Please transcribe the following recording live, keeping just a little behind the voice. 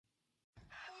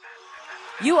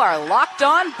You are Locked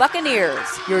On Buccaneers,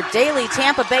 your daily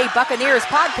Tampa Bay Buccaneers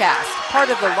podcast, part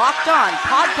of the Locked On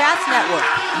Podcast Network,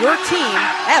 your team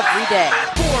every day.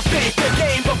 Forfeit the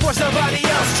game before somebody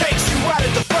else takes you out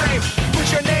of the frame.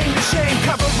 Put your name to shame,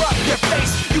 cover up your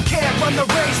face. You can't run the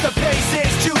race, the pace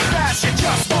is too fast, you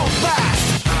just won't last.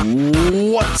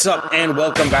 What's up, and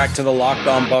welcome back to the Locked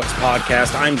On Bucs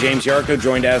podcast. I'm James Yarko,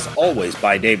 joined as always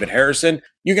by David Harrison.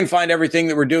 You can find everything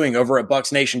that we're doing over at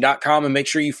bucsnation.com, and make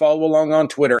sure you follow along on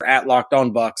Twitter at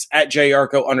LockedOnBucs, at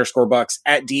JYarko_Bucs,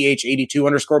 at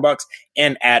DH82_Bucs,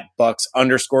 and at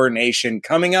Bucs_Nation.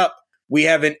 Coming up, we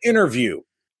have an interview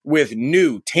with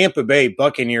new Tampa Bay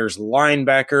Buccaneers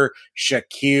linebacker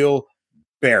Shaq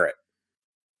Barrett.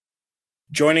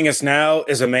 Joining us now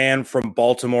is a man from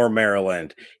Baltimore,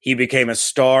 Maryland. He became a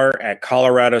star at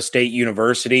Colorado State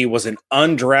University, was an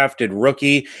undrafted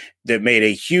rookie that made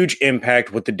a huge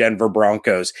impact with the Denver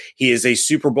Broncos. He is a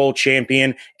Super Bowl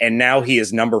champion, and now he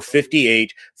is number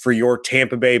 58 for your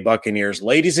Tampa Bay Buccaneers.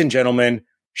 Ladies and gentlemen,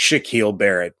 Shaq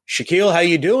Barrett. Shaq, how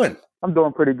you doing? I'm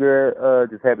doing pretty good.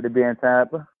 Just happy to be in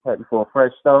Tampa. Happy for a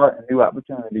fresh start and new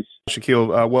opportunities.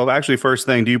 Shaq, well, actually, first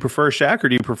thing, do you prefer Shaq or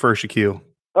do you prefer Shaq?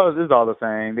 Oh, this is all the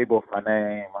same. They both my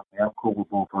name. I mean, I'm cool with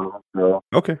both of them. So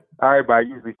okay. Everybody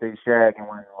usually say Shaq, and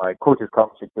when coaches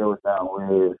call me Shaq, it's down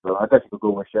with. So I guess you could go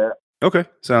with Shaq. Okay,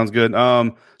 sounds good.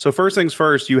 So first things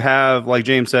first, you have, like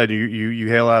James said, you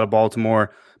hail out of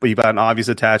Baltimore, but you've got an obvious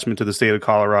attachment to the state of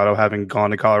Colorado, having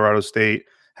gone to Colorado State,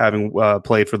 having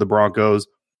played for the Broncos.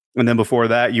 And then before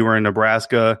that, you were in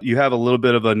Nebraska. You have a little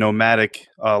bit of a nomadic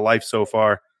life so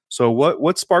far. So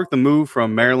what sparked the move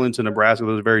from Maryland to Nebraska?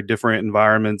 Those are very different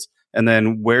environments. And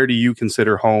then where do you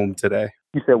consider home today?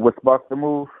 You said what sparked the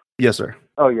move? Yes, sir.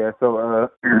 Oh, yeah. So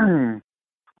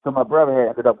so my brother had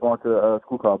ended up going to a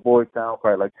school called Boys Town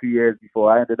probably like 2 years before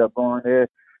I ended up going there.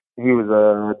 He was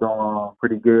doing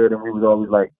pretty good, and we was always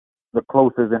like the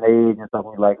closest in age and stuff.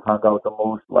 We hung out the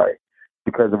most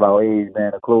because of our age,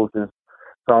 man, the closest.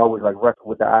 So I always wrestled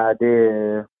with the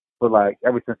idea for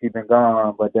ever since he's been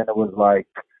gone. But then it was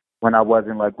when I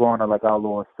wasn't going to our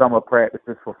little summer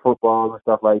practices for football and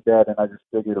stuff like that, and I just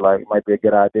figured it might be a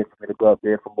good idea for me to go up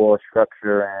there for more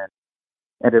structure, and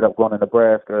ended up going to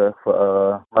Nebraska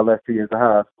for my last 2 years of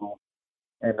high school.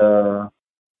 And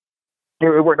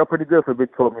it worked out pretty good for me.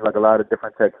 It taught me a lot of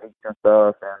different techniques and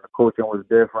stuff, and the coaching was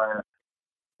different,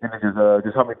 and it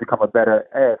just helped me become a better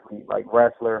athlete,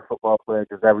 wrestler, football player,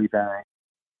 just everything.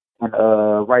 And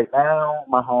right now,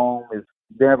 my home is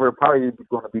Denver. Probably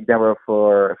going to be Denver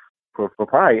for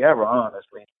probably ever,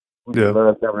 honestly. We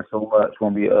love Denver so much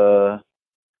when we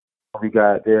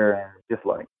got there, and just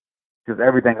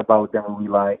everything about Denver we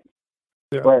like.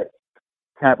 Yeah. But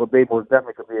Tampa Bay most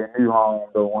definitely could be a new home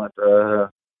though once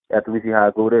after we see how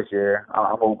it go this year.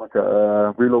 I'm open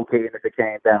to relocating if it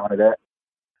came down to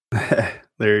that.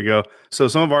 There you go. So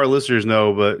some of our listeners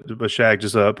know, but Shaq,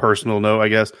 just a personal note, I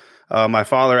guess. My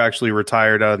father actually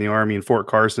retired out of the Army in Fort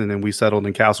Carson, and we settled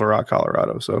in Castle Rock,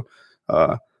 Colorado. So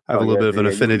I have a little bit of an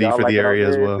affinity for the area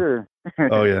as well. Sure.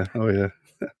 Oh yeah.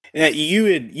 Yeah,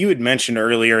 you had mentioned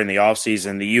earlier in the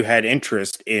offseason that you had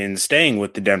interest in staying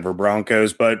with the Denver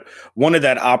Broncos, but wanted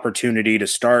that opportunity to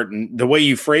start. And the way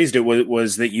you phrased it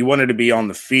was that you wanted to be on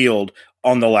the field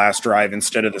on the last drive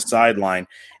instead of the sideline.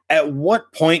 At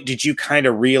what point did you kind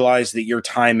of realize that your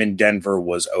time in Denver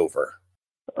was over?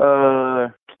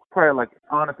 Probably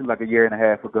honestly a year and a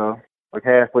half ago,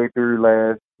 halfway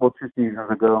through 2 seasons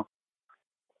ago.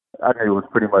 I knew it was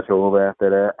pretty much over after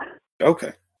that.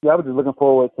 Okay. Yeah, I was just looking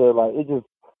forward to it just,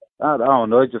 I don't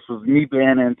know, it just was me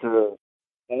being into,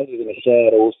 I was in the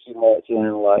shadows too much, and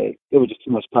it was just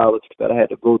too much politics that I had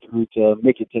to go through to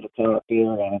make it to the top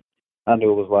there, and I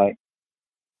knew it was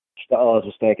the odds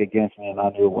were stacked against me, and I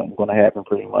knew it wasn't going to happen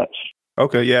pretty much.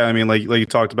 Okay, yeah, I mean, like you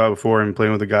talked about before, and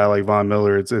playing with a guy like Von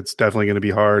Miller, it's definitely going to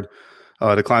be hard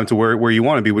to climb to where you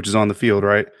want to be, which is on the field,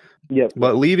 right? Yeah.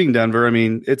 But leaving Denver, I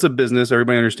mean, it's a business.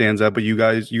 Everybody understands that, but you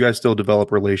guys still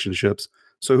develop relationships.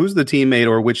 So who's the teammate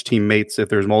or which teammates, if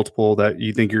there's multiple, that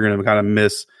you think you're going to kind of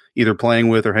miss either playing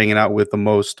with or hanging out with the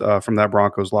most from that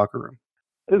Broncos locker room?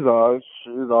 It's all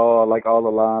all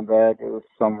the linebackers,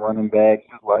 some running backs.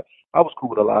 I was cool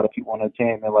with a lot of people on the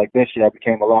team, and this year I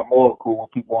became a lot more cool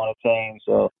with people on the team.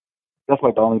 So that's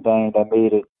the only thing that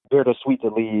made it bittersweet to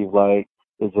leave.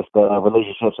 It's just the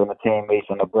relationships and the teammates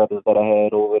and the brothers that I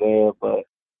had over there. But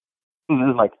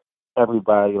it's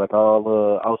everybody, all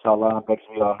the outside linebackers,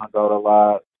 we all hung out a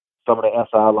lot. Some of the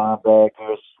inside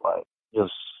linebackers,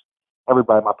 just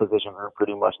everybody in my position group,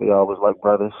 pretty much, they all was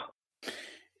brothers.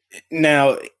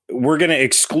 Now, we're going to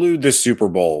exclude the Super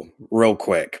Bowl real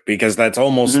quick because that's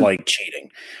almost like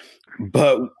cheating.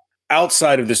 But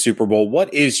outside of the Super Bowl,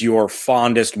 what is your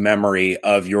fondest memory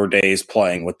of your days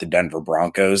playing with the Denver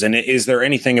Broncos? And is there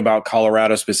anything about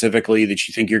Colorado specifically that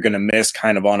you think you're going to miss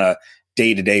kind of on a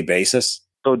day-to-day basis?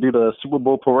 So do the Super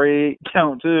Bowl parade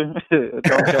count too?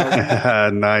 Don't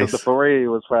count. Nice. The parade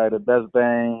was probably the best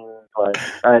thing like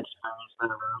I experienced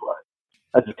ever. Like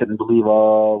I just couldn't believe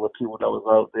all the people that was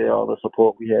out there, all the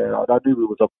support we had. I knew it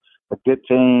was a good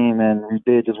team and we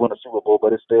did just win a Super Bowl,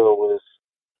 but it still was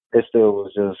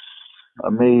just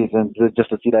amazing just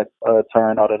to see that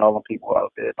turnout and all the people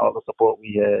out there and all the support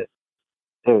we had.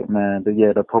 Hey, man,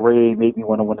 the parade made me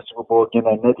want to win the Super Bowl again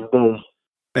that next day.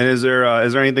 And is there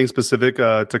anything specific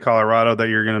to Colorado that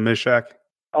you're going to miss, Shaq?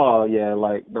 Oh yeah,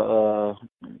 like the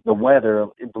weather,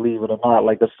 believe it or not,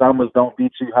 like the summers don't be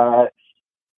too hot.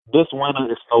 This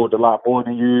winter it snowed a lot more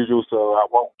than usual, so I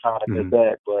won't kind of miss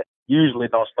that. But usually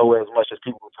it don't snow as much as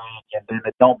people think, and then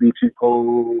it don't be too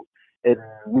cold. And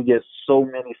we get so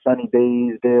many sunny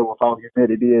days there without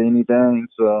humidity or anything.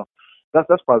 So that's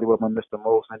probably what I miss the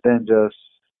most. And then just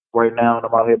right now,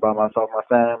 I'm out here by myself. My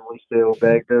family still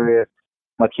back there.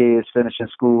 My kids finishing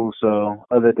school. So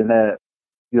other than that,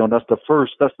 that's the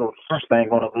first thing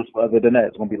on the list. But other than that,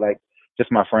 it's gonna be like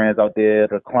just my friends out there,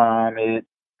 the climate,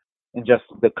 and just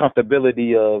the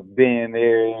comfortability of being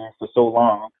there for so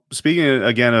long. Speaking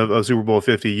again of Super Bowl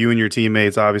 50, you and your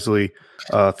teammates obviously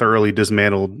thoroughly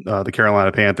dismantled the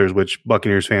Carolina Panthers, which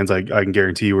Buccaneers fans, I can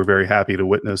guarantee you, were very happy to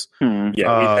witness. Yeah,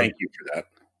 we thank you for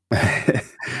that.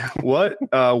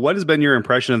 What has been your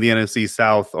impression of the NFC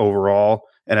South overall?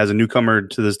 And as a newcomer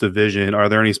to this division, are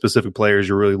there any specific players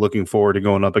you're really looking forward to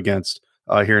going up against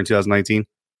here in 2019?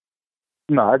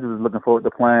 No, I just was looking forward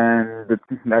to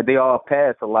playing. They all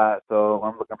pass a lot, so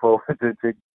I'm looking forward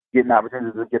to getting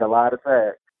opportunities to get a lot of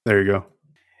sacks. There you go.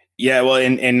 Yeah, well,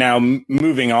 and now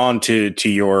moving on to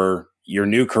your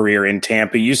new career in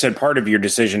Tampa, you said part of your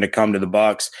decision to come to the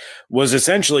Bucs was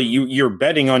essentially you're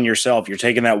betting on yourself. You're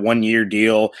taking that 1-year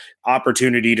deal,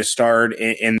 opportunity to start,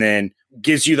 and then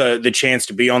gives you the chance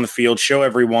to be on the field, show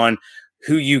everyone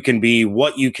who you can be,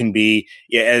 what you can be.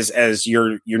 Yeah, as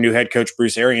your new head coach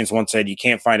Bruce Arians once said, you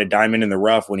can't find a diamond in the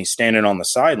rough when he's standing on the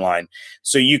sideline.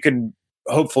 So you could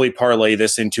hopefully parlay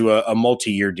this into a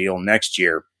multi-year deal next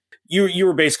year. You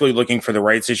were basically looking for the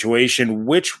right situation.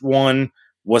 Which one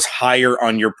was higher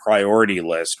on your priority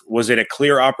list? Was it a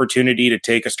clear opportunity to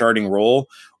take a starting role,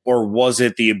 or was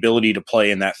it the ability to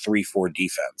play in that 3-4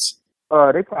 defense?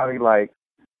 They probably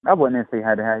I wouldn't say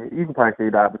had to have. You can probably say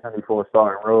the opportunity for a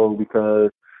starting role because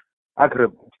I could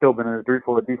have still been in a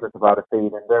 3-4 defense if I'd have stayed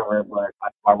in Denver. But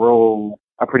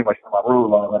I pretty much knew my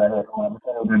role all that I had no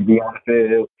opportunity to be on the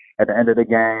field at the end of the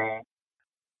game.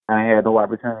 I had no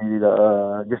opportunity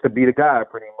to just to be the guy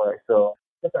pretty much. So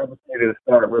this opportunity to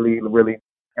start really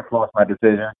influenced my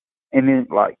decision. And then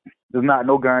there's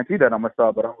no guarantee that I'm gonna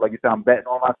start, but like you said, I'm betting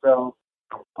on myself.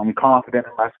 I'm confident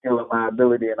in my skill and my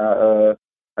ability, and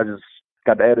I just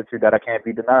got the attitude that I can't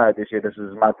be denied this year. This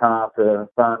is my time to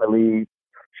finally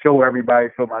show everybody,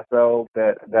 show myself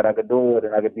that I could do it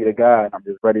and I could be the guy, and I'm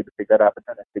just ready to take that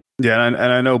opportunity. Yeah, and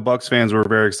I know Bucs fans were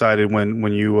very excited when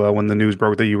the news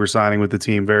broke that you were signing with the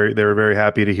team. They were very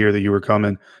happy to hear that you were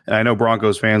coming. And I know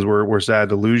Broncos fans were sad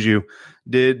to lose you.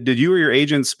 Did you or your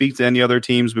agent speak to any other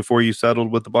teams before you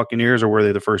settled with the Buccaneers, or were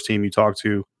they the first team you talked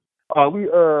to? My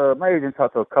agent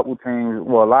talked to a couple teams,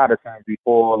 a lot of teams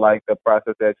before the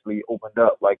process actually opened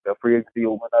up, the free agency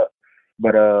opened up.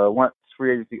 But once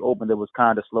free agency opened, it was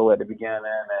kind of slow at the beginning,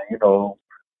 and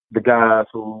the guys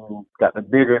who got the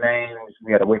bigger names,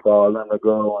 we had to wait for all of them to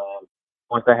go. And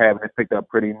once that happened, it picked up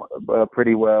pretty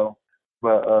well.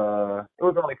 But it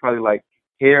was only probably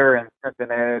here in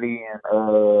Cincinnati and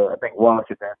I think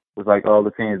Washington was all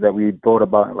the teams that we thought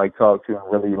about and talked to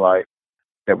and really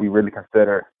that we really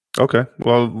considered. Okay.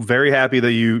 Well, very happy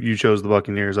that you chose the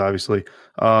Buccaneers, obviously.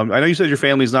 I know you said your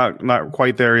family's not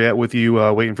quite there yet with you,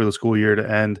 waiting for the school year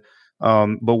to end.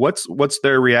 But what's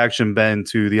their reaction been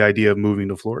to the idea of moving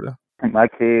to Florida? My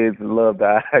kids love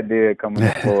the idea of coming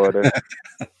to Florida.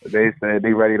 They said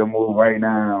they ready to move right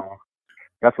now.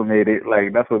 That's what made it a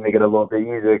little bit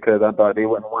easier because I thought they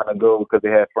wouldn't want to go because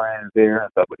they had friends there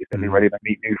and stuff. But they said they ready to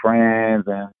meet new friends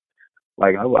and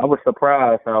I was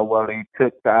surprised how well they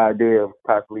took the idea of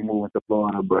possibly moving to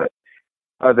Florida. But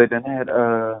other than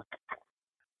that,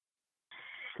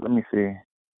 let me see.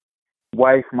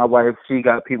 My wife, she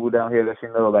got people down here that she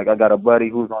knows. I got a buddy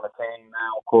who's on the team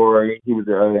now, Corey. He was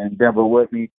in Denver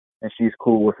with me, and she's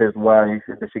cool with his wife.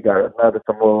 And then she got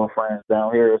some more friends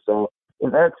down here. So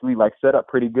it's actually set up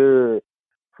pretty good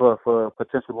for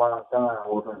potential long time.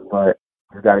 But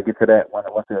just got to get to that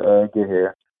once it get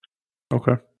here.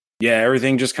 Okay. Yeah,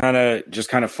 everything just kind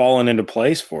of falling into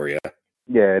place for you.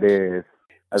 Yeah, it is.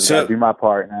 I just gotta do my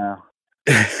part now.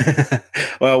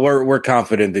 Well, we're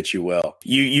confident that you will.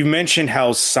 You mentioned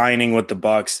how signing with the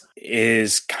Bucs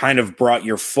is kind of brought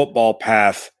your football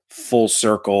path full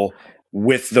circle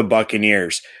with the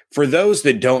Buccaneers. For those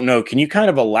that don't know, can you kind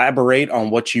of elaborate on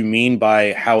what you mean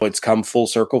by how it's come full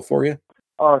circle for you?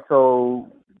 So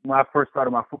when I first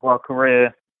started my football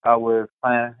career, I was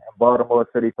playing in Baltimore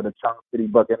City for the Chunk City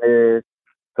Buccaneers.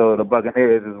 So the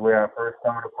Buccaneers is where I first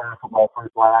started playing football,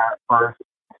 first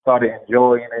started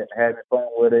enjoying it, having fun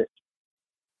with it.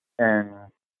 And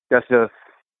it's just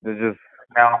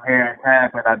now I'm here in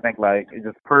Tampa, and I think like it's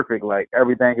just perfect. Like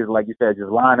everything is like you said, just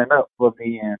lining up for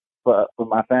me and for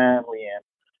my family, and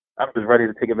I'm just ready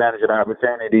to take advantage of the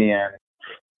opportunity. And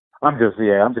I'm just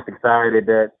excited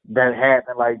that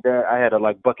happened like that. I had a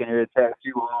Buccaneer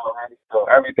tattoo already, so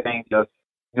everything just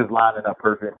lining up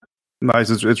perfect.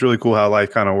 Nice. It's really cool how life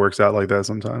kind of works out like that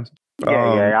sometimes.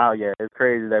 Yeah. It's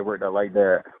crazy that it worked out like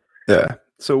that. Yeah.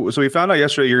 So we found out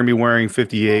yesterday you're going to be wearing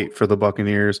 58 for the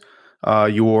Buccaneers.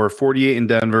 You wore 48 in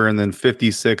Denver and then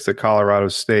 56 at Colorado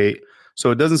State. So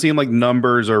it doesn't seem like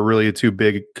numbers are really too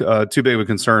big of a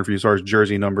concern for you as far as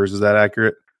jersey numbers. Is that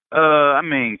accurate? I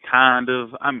mean, kind of.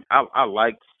 I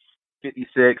liked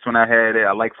 56 when I had it.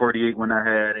 I like 48 when I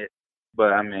had it.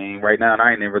 But I mean, right now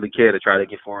I ain't really care to try to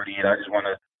get 48. I just want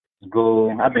to go.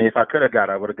 I mean, if I could have got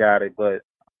it, I would have got it. But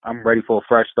I'm ready for a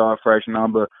fresh start, fresh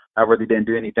number. I really didn't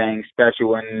do anything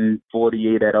special in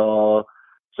 48 at all.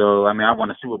 So, I mean, I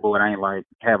won a Super Bowl and I ain't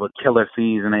have a killer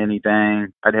season or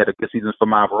anything. I had a good season for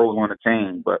my role on the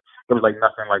team, but it was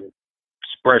nothing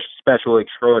special,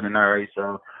 extraordinary.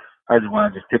 So I just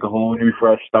want to just take a whole new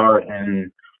fresh start,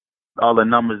 and all the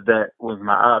numbers that was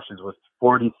my options was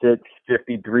 46,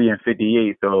 53, and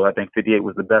 58. So I think 58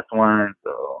 was the best one.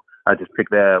 So I just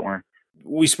picked that one.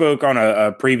 We spoke on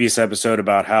a previous episode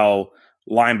about how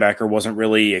linebacker wasn't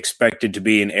really expected to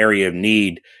be an area of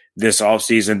need this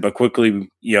offseason, but quickly,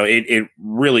 it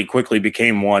really quickly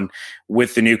became one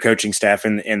with the new coaching staff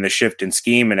and the shift in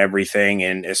scheme and everything,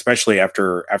 and especially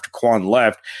after Quan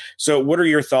left. So what are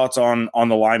your thoughts on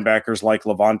the linebackers like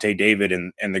Levante David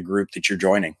and the group that you're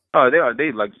joining? Oh,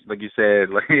 they like you said,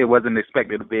 it wasn't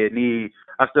expected to be a need.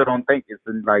 I still don't think it's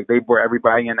they brought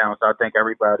everybody in now, so I think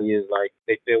everybody is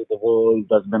they filled the void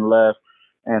that's been left,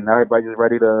 and everybody's just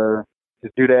ready to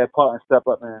just do their part and step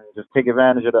up and just take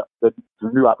advantage of the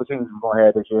new opportunities we're gonna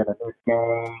have this year in the new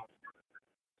game.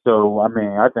 So I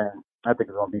mean, I think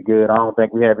it's gonna be good. I don't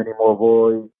think we have any more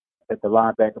voids at the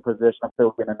linebacker position. I'm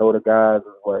still getting to know the guys.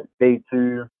 Day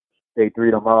 2, day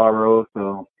 3 tomorrow.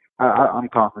 So I'm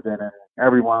confident in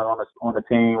everyone on the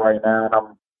team right now, and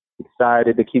I'm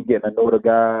excited to keep getting to know the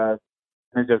guys.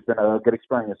 It's just been a good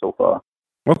experience so far.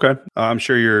 Okay, I'm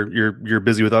sure you're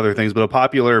busy with other things, but a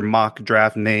popular mock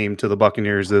draft name to the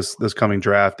Buccaneers this coming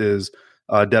draft is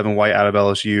Devin White out of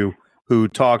LSU, who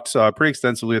talked pretty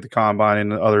extensively at the Combine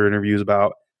and other interviews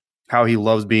about how he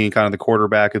loves being kind of the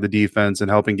quarterback of the defense and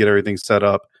helping get everything set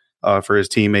up for his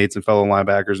teammates and fellow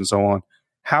linebackers and so on.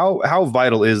 How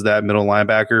vital is that middle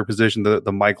linebacker position,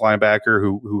 the Mike linebacker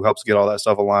who helps get all that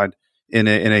stuff aligned in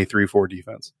a 3-4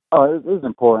 defense? Oh, it's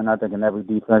important. I think in every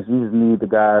defense, you just need the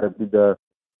guy to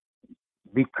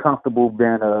be comfortable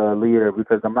being a leader,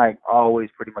 because the Mike always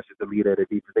pretty much is the leader of the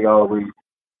defense. They always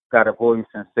got a voice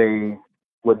and say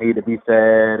what need to be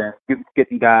said and get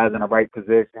the guys in the right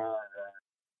position.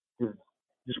 And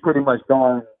just pretty much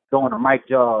doing a Mike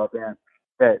job, and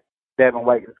that Devin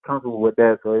White is comfortable with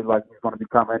that. So it's he's going to be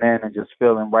coming in and just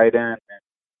filling right in and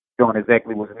doing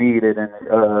exactly what's needed, and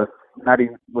not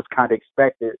even what's kind of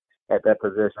expected at that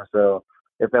position. So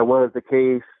if that was the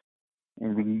case,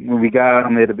 and when we got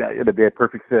him, it'll be a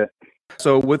perfect fit.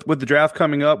 So with the draft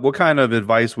coming up, what kind of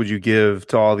advice would you give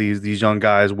to all these young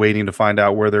guys waiting to find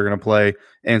out where they're going to play,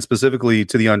 and specifically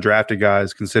to the undrafted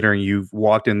guys, considering you've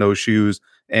walked in those shoes,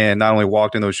 and not only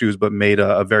walked in those shoes, but made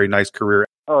a very nice career?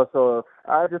 Oh, so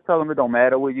I just tell them it don't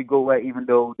matter where you go at, even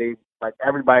though they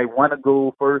everybody want to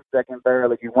go first, second,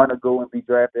 third. You want to go and be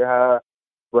drafted high,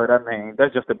 but I mean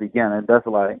that's just the beginning. That's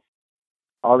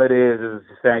all it is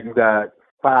saying you got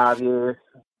 5 years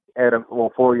at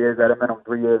 4 years at a minimum,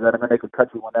 3 years at a minimum. They could cut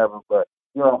you whenever, but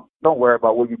don't worry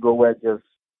about where you go at. Just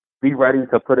be ready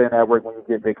to put in that work when you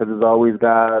get there, because there's always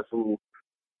guys who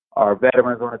are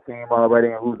veterans on the team already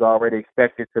and who's already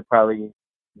expected to probably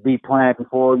be playing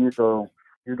before you. So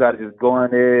you got to just go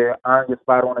in there, earn your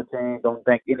spot on the team. Don't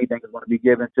think anything is going to be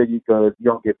given to you, because you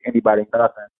don't give anybody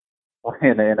nothing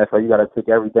in the NFL. You got to take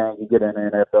everything you get in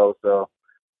the NFL. So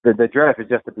the draft is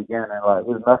just the beginning. Like,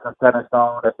 there's nothing set in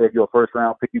stone that says if you're a first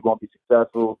round pick, you're gonna be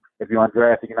successful. If you're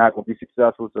undrafted, you're not gonna be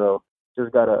successful. So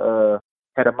just gotta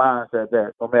have a mindset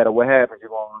that no matter what happens, you're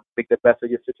gonna make the best of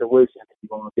your situation and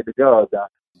you're gonna get the job done.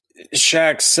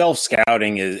 Shaq,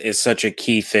 self-scouting is such a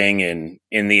key thing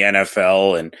in the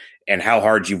NFL and how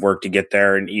hard you've worked to get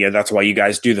there. And that's why you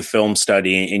guys do the film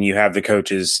study and you have the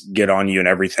coaches get on you and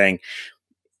everything.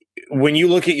 When you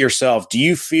look at yourself, do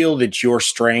you feel that your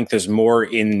strength is more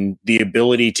in the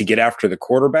ability to get after the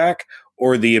quarterback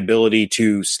or the ability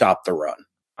to stop the run?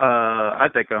 I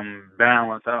think I'm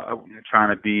balanced. I'm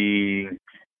trying to be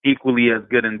equally as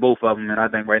good in both of them, and I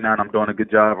think right now I'm doing a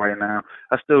good job right now.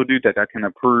 I still do think I can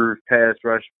improve pass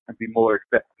rush and be more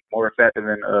effective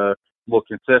and more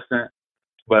consistent.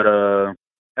 But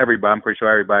I'm pretty sure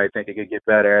everybody think they could get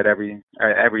better at everything.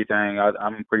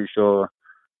 I'm pretty sure.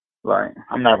 Like,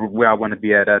 I'm not where I want to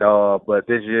be at all. But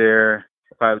this year,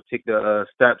 if I take the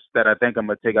steps that I think I'm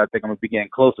gonna take, I think I'm gonna be getting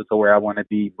closer to where I want to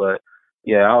be. But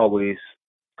yeah, I always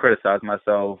criticize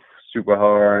myself super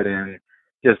hard and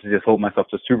just hold myself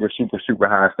to super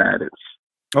high standards.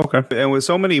 Okay. And with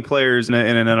so many players in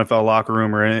an NFL locker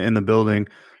room or in the building,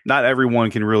 not everyone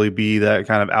can really be that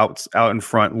kind of out in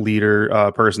front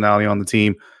leader personality on the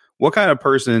team. What kind of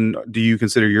person do you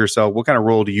consider yourself? What kind of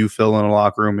role do you fill in a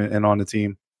locker room and on the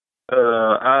team?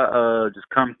 I just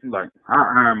come, like, I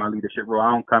earn my leadership role.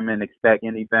 I don't come in and expect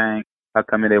anything. I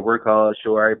come in there, work hard,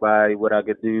 show everybody what I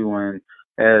could do, and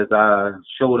as I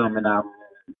show them and I'm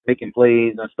making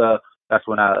plays and stuff, that's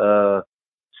when I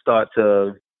start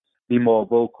to be more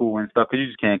vocal and stuff. Because you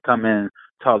just can't come in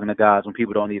talking to guys when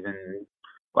people don't even,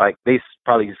 like, they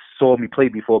probably saw me play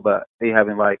before, but they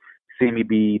haven't, like, seen me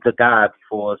be the guy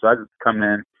before. So I just come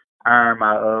in, earn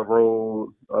my role,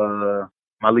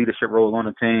 my leadership role on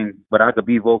the team, but I could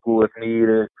be vocal if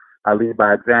needed. I lead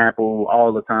by example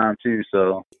all the time too.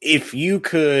 So if you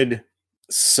could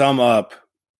sum up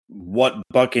what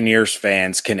Buccaneers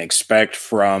fans can expect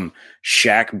from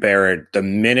Shaq Barrett the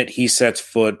minute he sets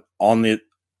foot on the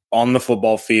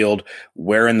football field,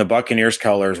 wearing the Buccaneers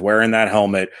colors, wearing that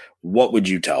helmet, what would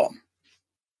you tell them?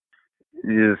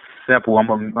 It's simple. I'm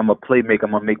a playmaker.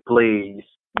 I'm gonna make plays.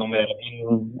 No matter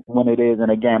when it is in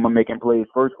a game, I'm making plays.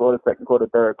 First quarter, second quarter,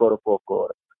 third quarter, fourth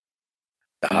quarter.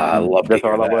 I love that's to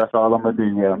hear that. That's all I'm gonna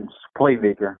do. Yeah, I'm just a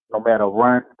playmaker. No matter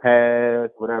run, pass,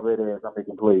 whatever it is, I'm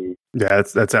making plays. Yeah,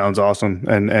 that sounds awesome,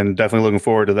 and definitely looking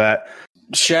forward to that.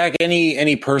 Shaq,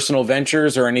 any personal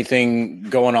ventures or anything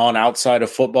going on outside of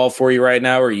football for you right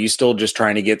now, or are you still just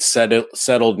trying to get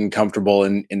settled and comfortable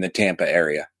in the Tampa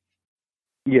area?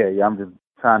 Yeah, I'm just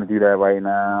trying to do that right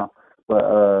now.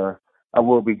 But I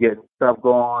will be getting stuff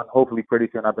going. Hopefully, pretty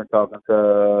soon. I've been talking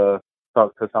to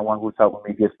someone who's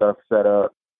helping me get stuff set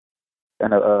up in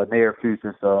the near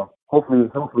future. So hopefully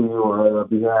you'll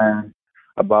be hearing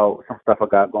about some stuff I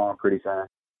got going pretty soon.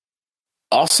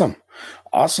 Awesome.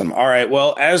 All right.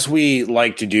 Well, as we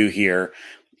like to do here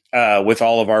with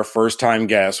all of our first-time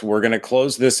guests, we're going to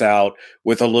close this out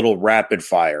with a little rapid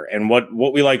fire. And what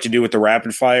we like to do with the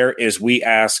rapid fire is we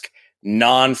ask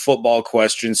non-football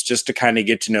questions just to kind of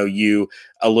get to know you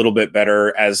a little bit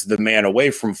better as the man away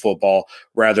from football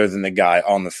rather than the guy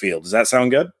on the field. Does that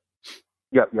sound good?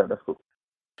 Yeah, that's cool.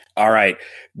 All right.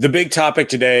 The big topic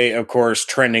today, of course,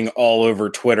 trending all over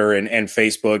Twitter and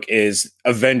Facebook is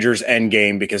Avengers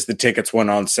Endgame because the tickets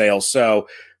went on sale. So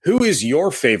who is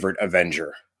your favorite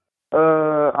Avenger?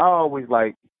 I always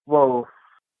from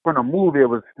the movie,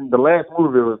 the last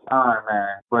movie was Iron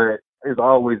Man, but it's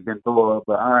always been Thor.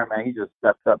 But Iron Man, he just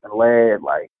stepped up and led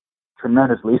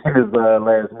tremendously in his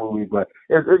last movie. But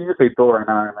it's just say Thor and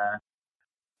Iron Man.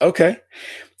 Okay.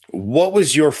 What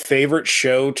was your favorite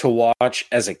show to watch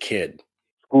as a kid?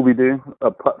 Scooby-Doo, a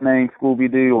pup named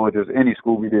Scooby-Doo, or just any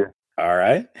Scooby-Doo. All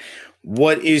right.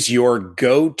 What is your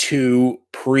go-to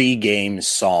pre-game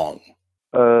song?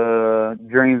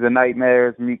 Dreams and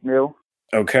Nightmares, Meek Mill.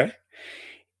 Okay.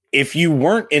 If you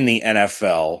weren't in the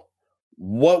NFL,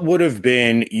 what would have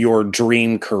been your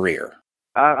dream career?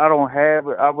 I don't have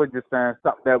it. I would just say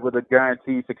something that would have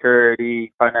guaranteed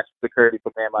security, financial security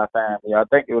for me and my family. I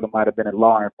think it might have been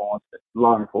law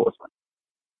enforcement.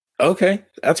 Okay,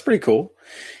 that's pretty cool.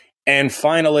 And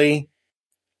finally,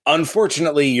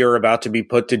 unfortunately, you're about to be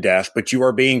put to death, but you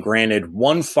are being granted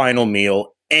one final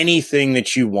meal, anything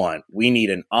that you want. We need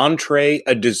an entree,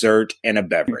 a dessert, and a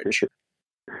beverage.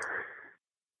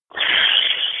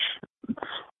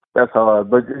 That's hard,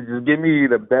 but just give me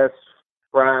the best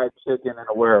fried chicken in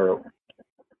the world.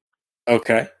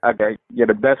 Okay. Okay. Yeah,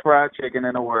 the best fried chicken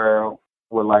in the world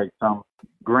with some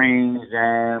greens,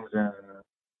 jams, and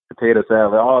potato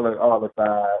salad, all the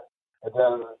sides. And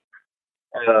then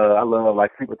I love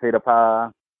like sweet potato pie.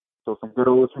 So some good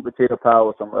old sweet potato pie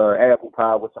with some apple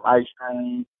pie with some ice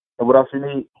cream. And what else you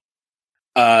need?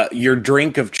 Your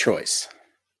drink of choice.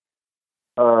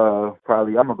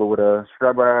 Probably I'm gonna go with a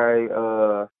strawberry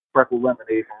sparkle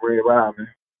lemonade from Red Robin.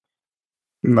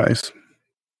 Nice.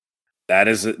 That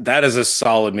is a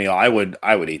solid meal. I would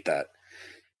eat that.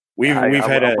 I wish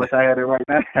I had it right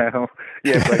now.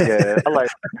 Yeah, but yeah, I like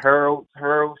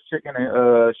Harold's chicken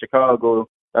in Chicago.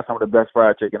 That's some of the best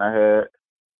fried chicken I had.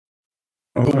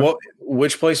 Okay.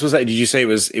 Which place was that? Did you say it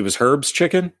was Herb's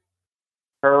Chicken?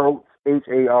 Harold's,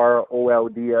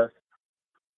 HAROLDS.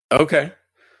 Okay, I'm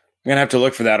gonna have to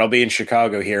look for that. I'll be in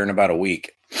Chicago here in about a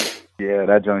week. Yeah,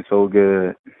 that joint's so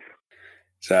good.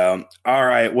 So, all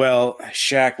right. Well,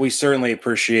 Shaq, we certainly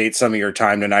appreciate some of your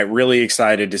time tonight. Really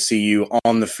excited to see you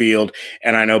on the field,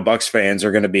 and I know Bucs fans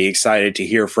are going to be excited to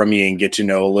hear from you and get to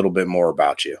know a little bit more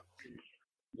about you.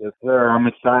 Yes, sir. I'm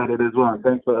excited as well.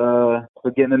 Thanks for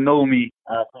getting to know me.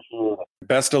 I appreciate it.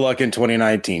 Best of luck in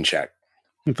 2019, Shaq.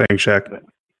 Thanks, Shaq.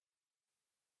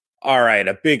 All right.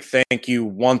 A big thank you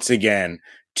once again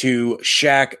to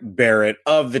Shaq Barrett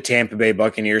of the Tampa Bay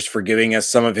Buccaneers for giving us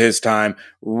some of his time.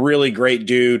 Really great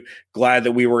dude. Glad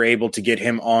that we were able to get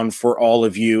him on for all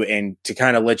of you and to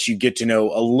kind of let you get to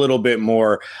know a little bit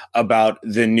more about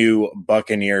the new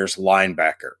Buccaneers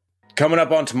linebacker. Coming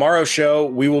up on tomorrow's show,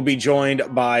 we will be joined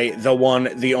by the one,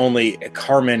 the only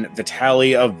Carmen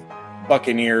Vitale of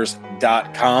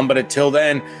Buccaneers.com. But until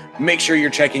then, make sure you're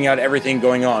checking out everything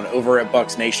going on over at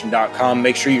BucsNation.com.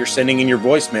 Make sure you're sending in your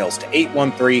voicemails to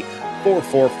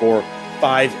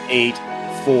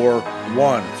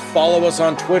 813-444-5841. Follow us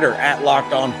on Twitter at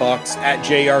LockedOnBucs, at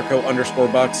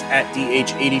JYarko_Bucs, at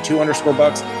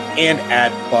DH82_Bucs, and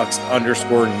at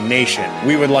Bucs_Nation.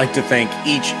 We would like to thank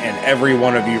each and every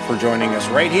one of you for joining us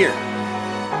right here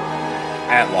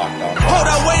at Locked On. Hold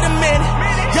up, wait a minute.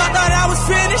 Y'all thought I was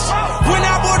finished? When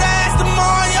I bought the Aston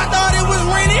Martin, y'all thought it was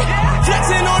rented?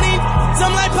 Flexing on these,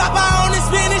 I'm like Popeye on his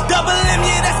spinach. Double M,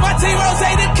 yeah, that's my team. Rose,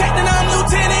 the captain, I'm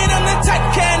lieutenant. I'm the type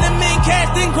of can that mean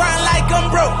cast and grind like I'm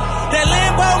broke. That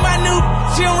Lambo, my new,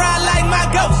 she'll ride like my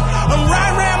ghost. I'm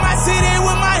riding around my city